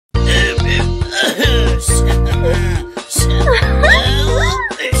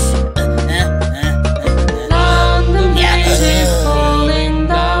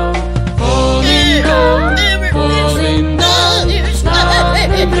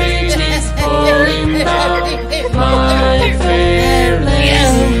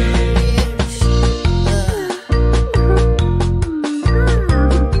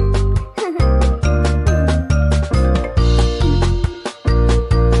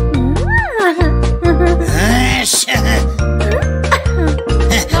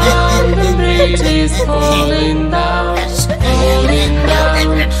falling down, falling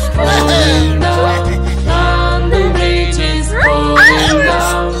down, falling down. On the bridge is falling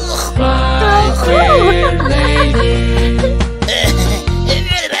down, my fair lady.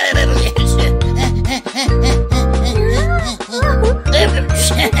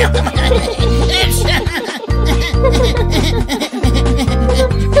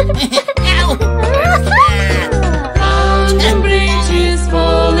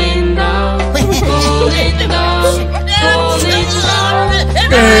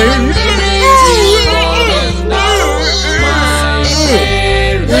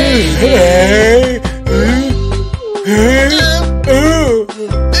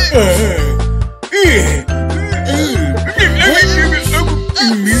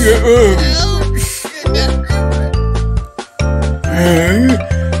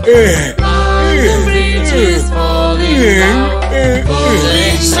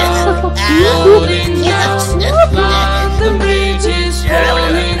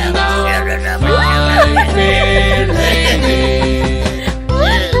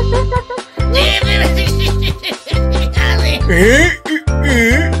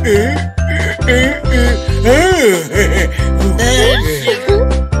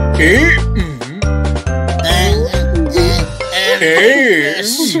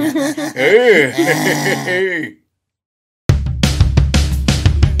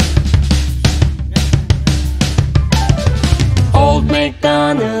 Old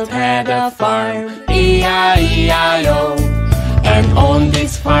MacDonald had a farm, E-I-E-I-O. And on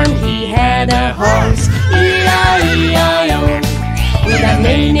this farm he had a horse, E-I-E-I-O. With a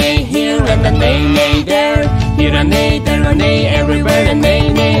neigh-neigh here and a neigh-neigh there, here a neigh, there a neigh, everywhere a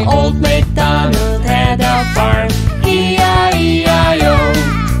neigh-neigh. Old MacDonald had a farm, E-I-E-I-O.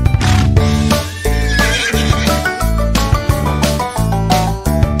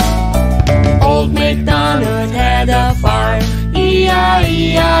 Old MacDonald had a farm,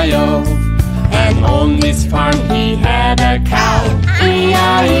 E-I-E-I-O. And on this farm he had a cow,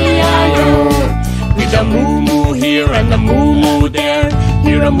 E-I-E-I-O. With a moo-moo here and a moo-moo there,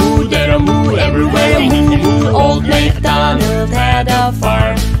 here a moo, there a moo, everywhere a moo-moo. Old MacDonald had a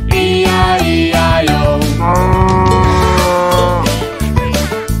farm, E-I-E-I-O.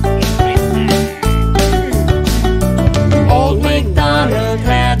 Old MacDonald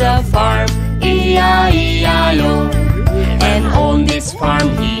had a farm, E-I-E-I-O. And on this farm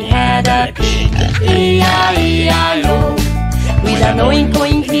he had a pig, E-I-E-I-O. With an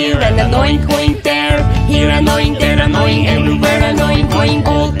oink-oink here and an oink-oink there, here an oink, there an oink, everywhere an oink-oink.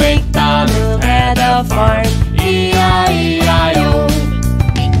 Old MacDonald had a farm, E-I-E-I-O.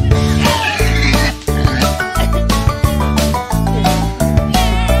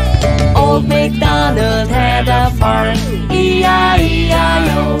 Old MacDonald had a farm,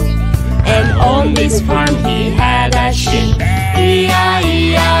 E-I-E-I-O. And on this farm he had a sheep,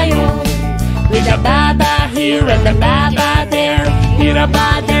 E-I-E-I-O. With a ba-ba here and a ba-ba there, here a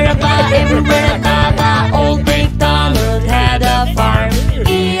ba, there a ba, everywhere a ba-ba. Old MacDonald had a farm,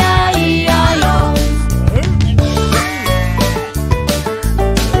 E-I-E-I-O.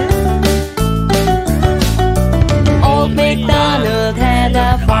 Old MacDonald had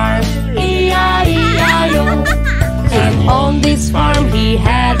a farm, E-I-E-I-O. And on this farm he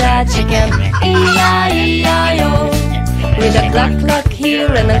had a chicken, E-I-E-I-O. With a cluck-cluck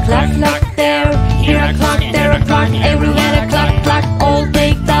here and a cluck-cluck there, here a cluck, there a cluck, everywhere a cluck-cluck. Old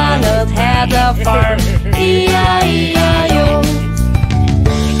MacDonald had a farm, E-I-E-I-O.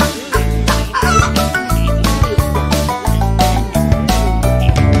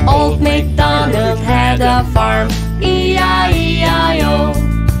 Old MacDonald had a farm, E-I-E-I-O.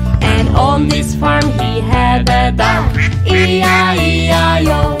 And on this farm he had a duck,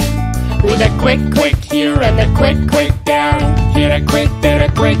 E-I-E-I-O. With a quick here and a quick there, here a quick, there a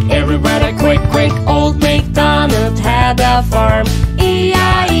quick, everywhere a quick. Old MacDonald had a farm,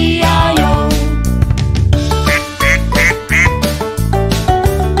 E-I-E-I-O.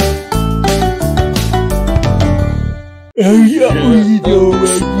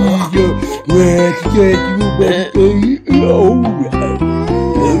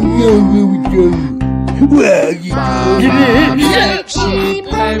 Black sheep,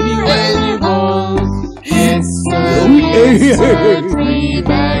 have you any balls? Yes sir, yes sir, 3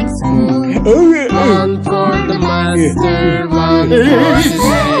 bags full. One for the master, one for the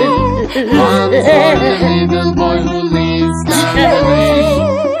slave, one for the little boy who lives down the way.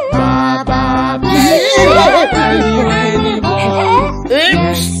 Ba-ba, black sheep, have you any balls?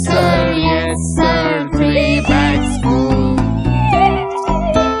 Yes sir, 3 bags full.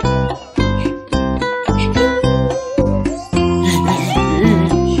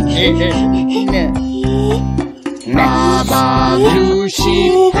 Baba blue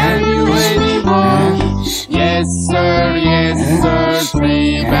sheep, have you any wool? Yes sir,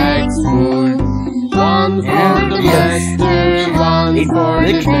 3 bags full. One for the master, one for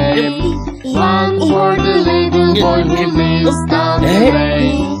the babe, one for the little boy who lives down the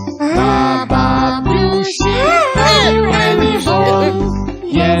lane. Baba blue sheep, have you any wool?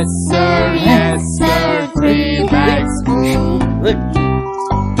 Yes sir, 3 bags full.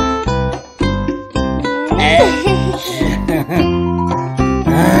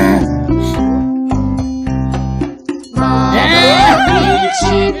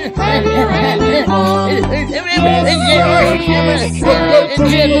 Have you any wool? Yes sir,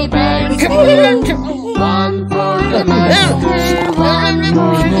 3 bags full. One for the master, one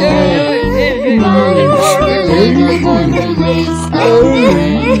for the babe, one for the little boy who lives down the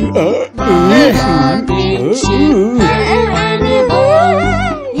lane. Baba big sheep, have you any wool?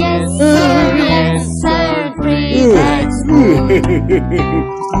 Yes sir, 3 bags full.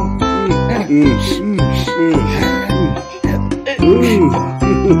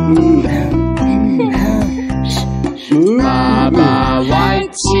 Baba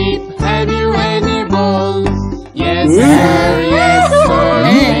white sheep, have you any wool? Yes sir,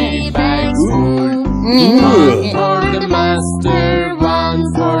 3 bags full. One for the master, one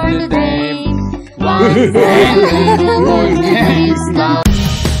for the dame, one for the little boy who lives down.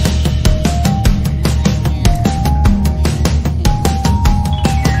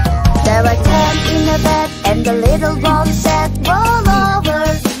 There were 10 in a bed, and the little one said, roll over,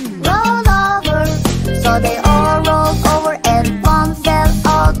 roll over. So they all rolled over and one fell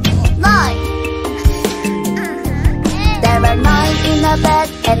out. 9. There were 9 in a bed,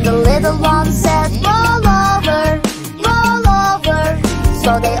 and the little one said, roll over, roll over.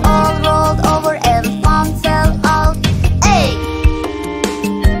 So they all rolled over and one fell out. 8.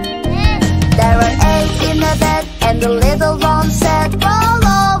 There were 8 in a bed, and the little one said, roll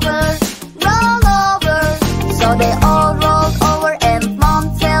over, roll over. So they all rolled over and one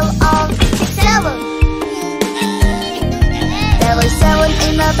fell out. 7. There were 7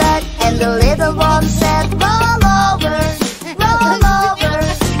 in a bed, and the little one said, roll over, roll over.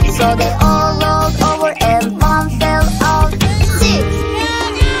 So they all rolled over and one fell out. 6.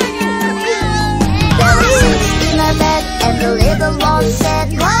 There were 6 in a bed, and the little one said,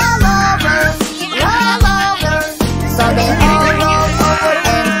 roll over, roll over. So they all rolled over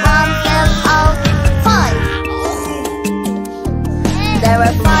and one fell out. 5. There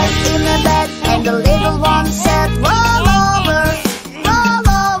were 5 in a bed, and the little one said, roll over, roll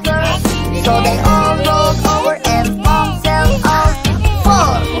over. So they all rolled over and one fell out.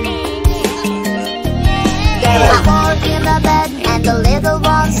 4. There were 4 in a bed, and the little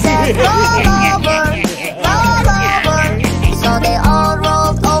one said, roll over, roll over. So they all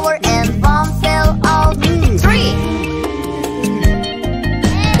rolled over and one fell out. 3.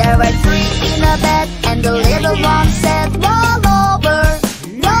 There were 3 in a bed, and the little one said, roll over,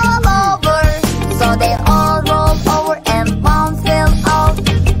 roll over. So they all rolled over and one fell out. 2.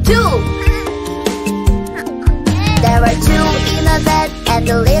 There were 2 in a bed, and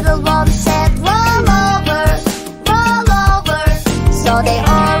the little one said, roll over, roll over. So they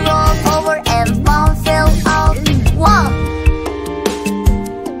all rolled over and one fell out. 1.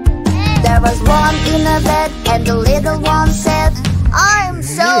 There was 1 in a bed, and the little one said, I'm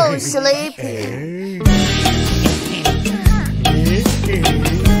so sleepy.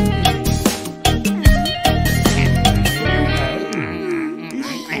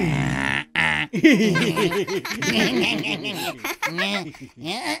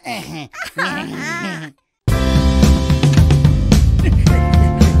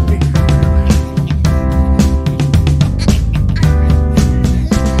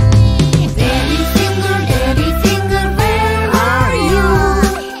 Daddy finger, where are you?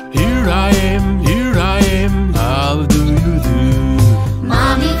 Here I am, how do you do?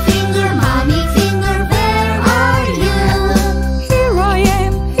 Mommy finger, where are you? Here I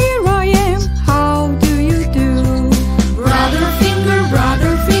am, how do you do? Brother finger,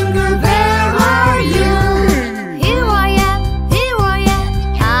 where are you?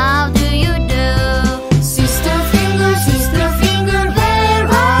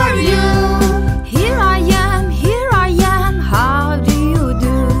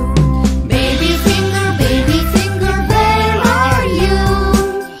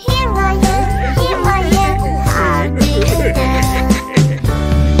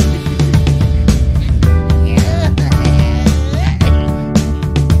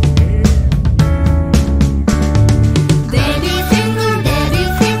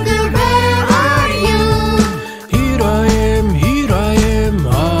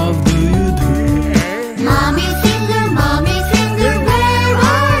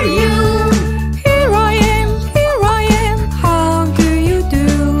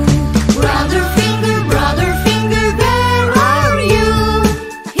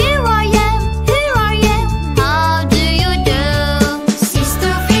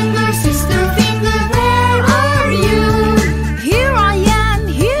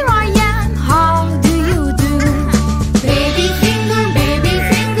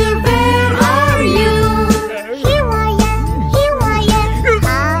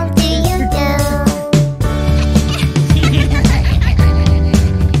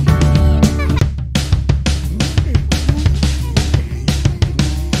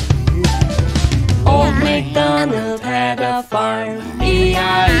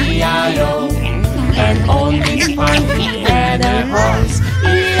 E-I-E-I-O. And on this farm he had a horse,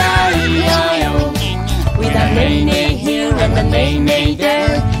 E-I-E-I-O. With a neigh-neigh here and a neigh-neigh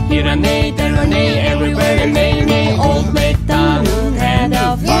there, here a neigh, there a neigh, everywhere a neigh-neigh. Old MacDonald had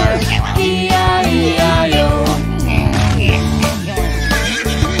a farm, E-I-E-I-O.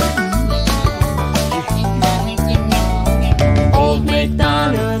 Old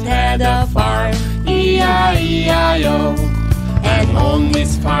MacDonald had a farm, E-I-E-I-O. And on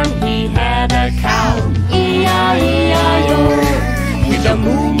this farm he had a cow, E-I-E-I-O. With a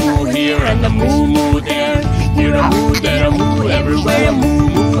moo-moo here and a moo-moo there, here a moo, there a moo, everywhere a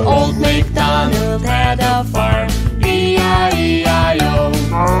moo-moo. Old MacDonald had a farm, E-I-E-I-O.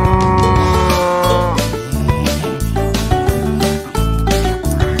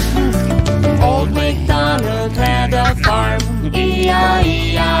 Old MacDonald had a farm,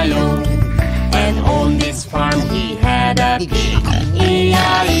 E-I-E-I-O. And on this farm he had a pig,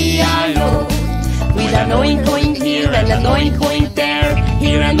 E-I-E-I-O. With an oink oink here and an oink oink there,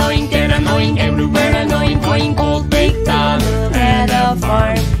 here an oink, there an oink, everywhere an oink oink. Old MacDonald had a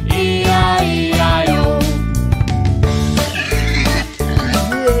farm, E-I-E-I-O.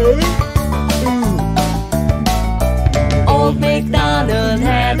 Old MacDonald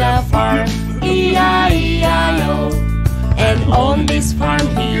had a farm, E-I-E-I-O. And on this farm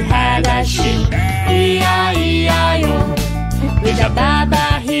he had a sheep, E-I-E-I-O. With a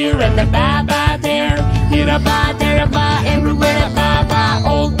ba-ba here and a ba-ba there, here a ba, there a ba, everywhere a ba-ba.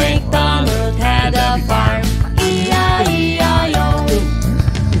 Old MacDonald had a farm, E-I-E-I-O.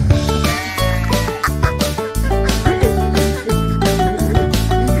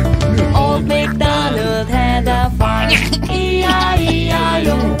 Old MacDonald had a farm,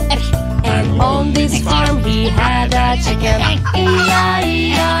 E-I-E-I-O. And on this farm he had a chicken,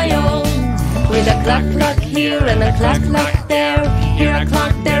 E-I-E-I-O. With a cluck cluck here and a cluck cluck there, here a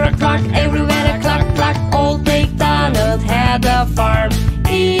cluck, there a cluck, everywhere a cluck cluck. Old MacDonald had a farm,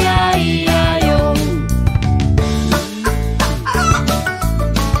 E-I-E-I-O.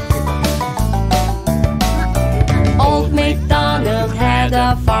 Old MacDonald had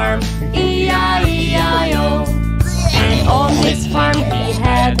a farm, E-I-E-I-O. And on his farm he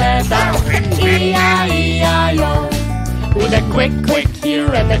had a dog, E-I-E-I-O. With a quick quick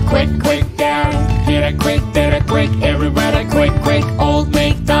here and a quick quick there, here a quick, there a quick, everywhere a quick quick. Old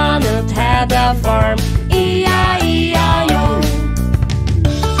MacDonald had a farm, E-I-E-I-O.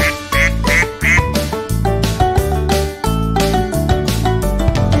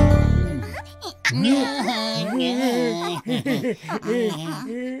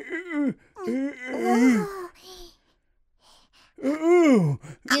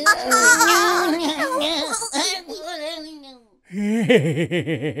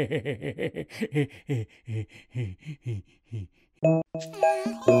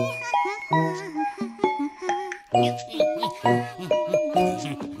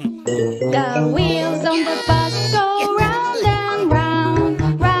 The wheels on the bus go round and round,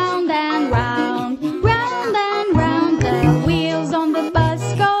 round and round, round and round. The wheels on the bus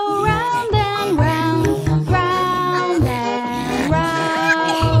go round and round, round and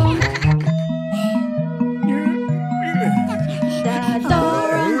round. The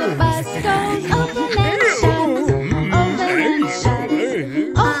door on the bus goes open and shut, open and shut,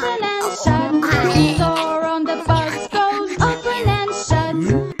 open and shut. The door on the bus goes open and shut,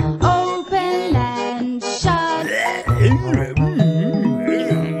 open and shut.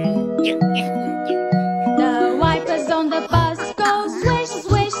 The wipers on the bus go swish,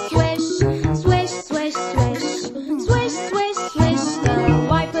 swish, swish, swish, swish, swish, swish, swish, swish. The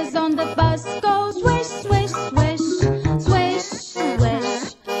wipers on the bus go swish, swish, swish, swish,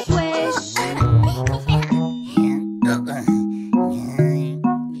 swish, swish.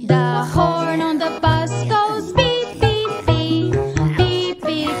 The horn on the bus goes beep, beep, beep, beep,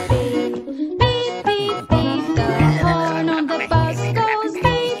 beep, beep, beep, beep, beep. The horn on the bus goes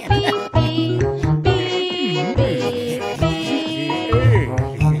beep, beep, beep, beep, beep, beep.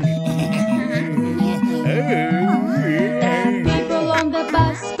 The people on the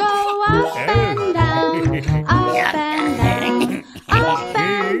bus go up and down, up and down, up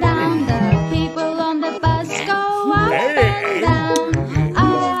and down. The people on the bus go up and down,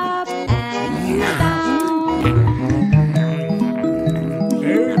 up and down.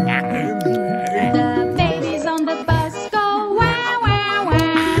 The babies on the bus go wah, wah,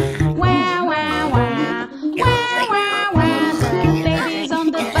 wah, wah, wah, wah, wah, wah, wah. The babies on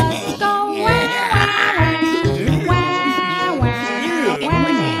the bus go wah, wah, wah, wah, wah, wah.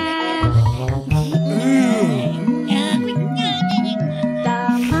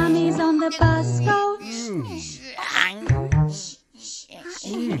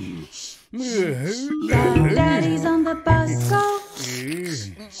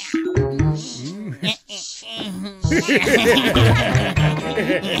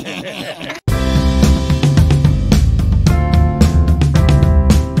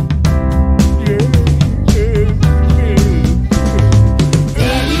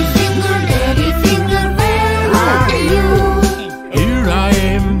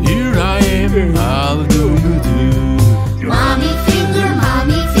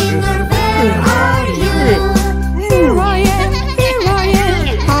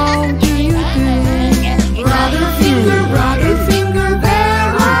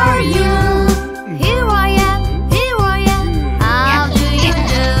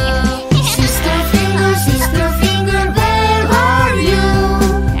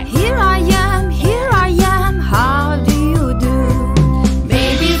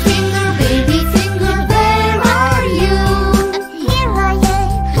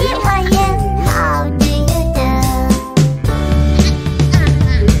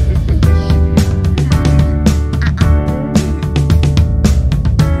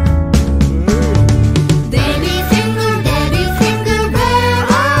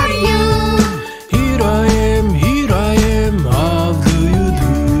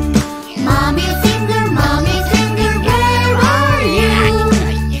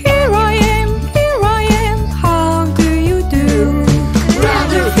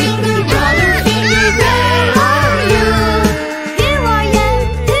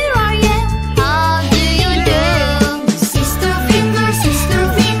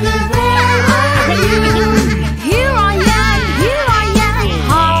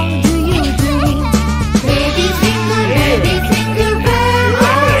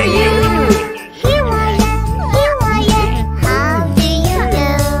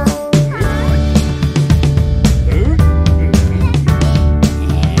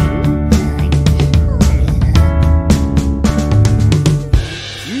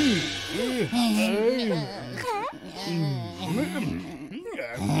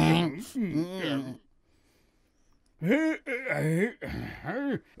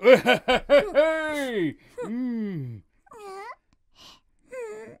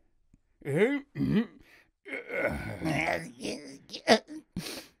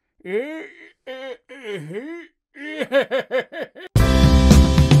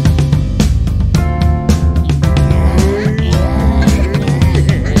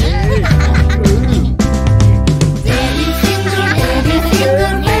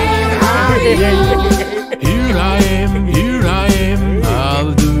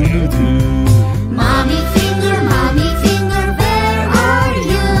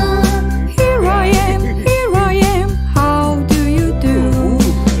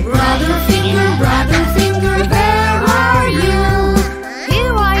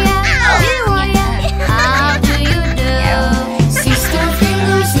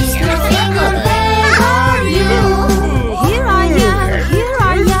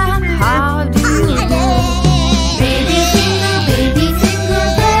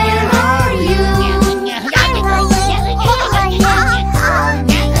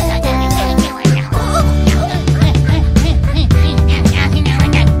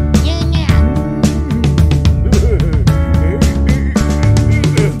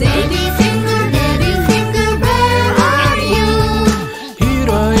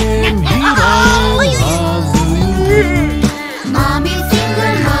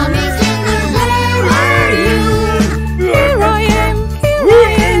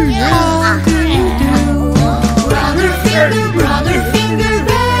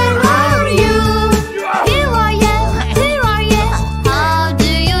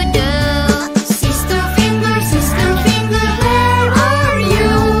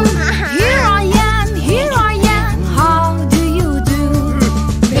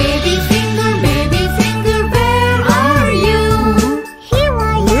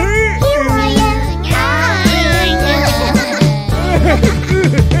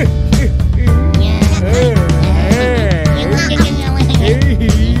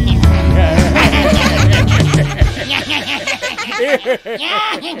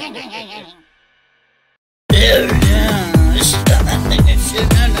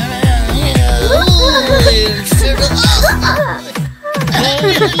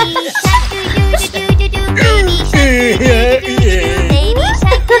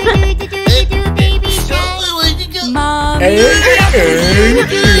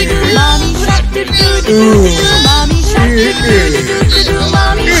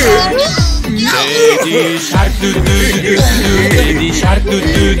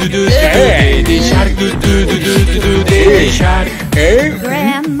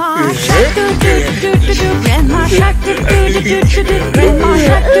 Grandma shark do do do do do do do. Grandma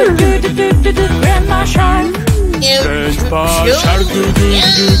shark Grandpa Shark do do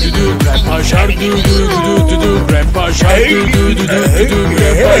do do do. Grandpa Shark do do do do do. Grandpa Shark do do do do do.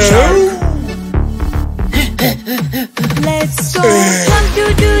 Grandpa Shark. Let's go jump do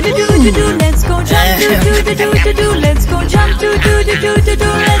do do do do do. Let's go jump do do do do do do. Let's go jump do do do do do do.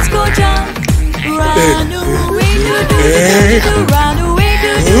 Let's go jump. Run away do do do do do. Run away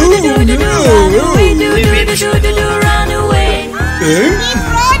do do do do do. Run away do do do do do do. Run away.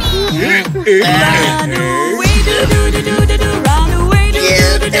 Run away do do do do do do. Run away do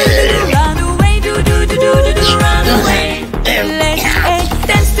do do do do. Run away do do do do do do. Run away. Let's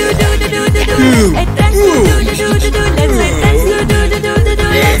dance do do do do do do. Let's dance do do do do do do. Let's dance do do do do do do.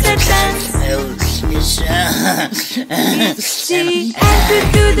 Let's dance. It's the end do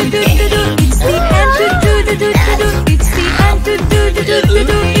do do do do do. It's the end do do do do do do. It's the end do do do do do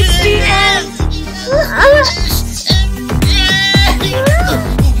do. It's the end.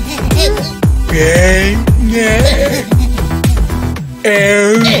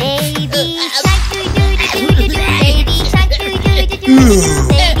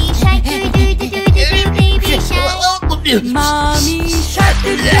 Mommy shark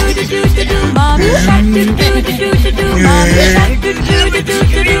do do do do do do. Mommy shark do do do do do do. Mommy shark do do do do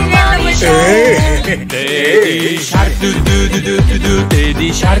do do. Mommy shark. Daddy Shark do do do do do do. Daddy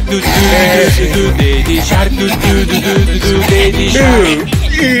Shark do do do do do. Daddy Shark do do do do do do. Daddy Shark.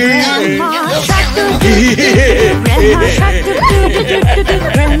 Grandma shark do do do do do. Grandma shark do do do do do do.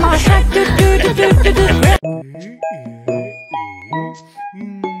 Grandma shark do do do do do.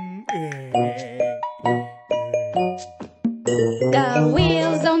 The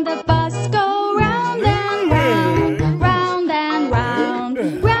wheels on the bus go round and round, round and round,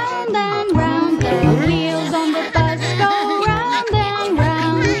 round and round. The wheels on the bus go round and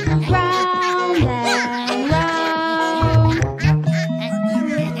round, round and round.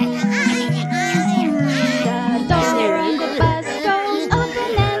 The door on the bus goes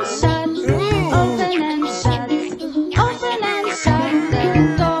open and shut, open and shut, open and shut. The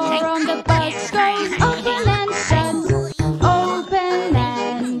door on the bus goes open and shut. Open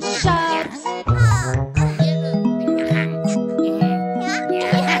and shut.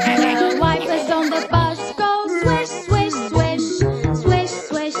 The wipers on the bus go swish, swish, swish, swish,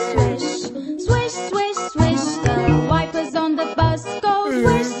 swish, swish, swish, swish, swish. The wipers on the bus go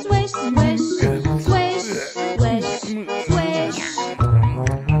swish, swish, swish, swish, swish, swish.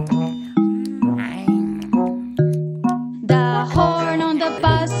 The horn on the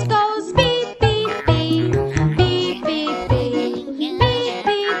bus goes beep, beep, beep, beep, beep, beep, beep,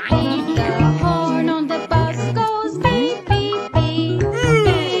 beep, beep. The horn on the bus goes beep, beep, beep,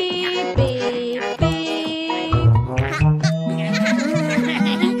 beep, beep, beep.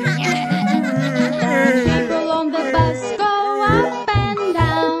 The people on the bus go up and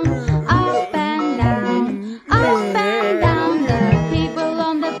down, up and down, up and down. The people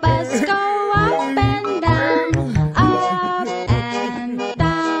on the bus go up and down, up and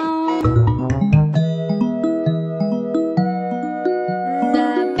down. The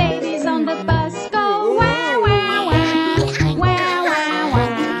babies on the bus go wah wah wah, wah wah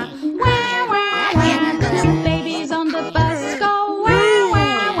wah, wah wah wah. The babies on the bus go wah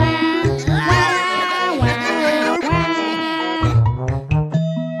wah wah, wah wah wah.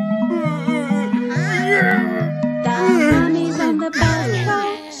 The mummies on the bus go.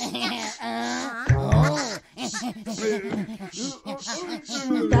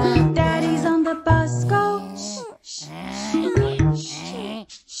 The daddies on the bus go.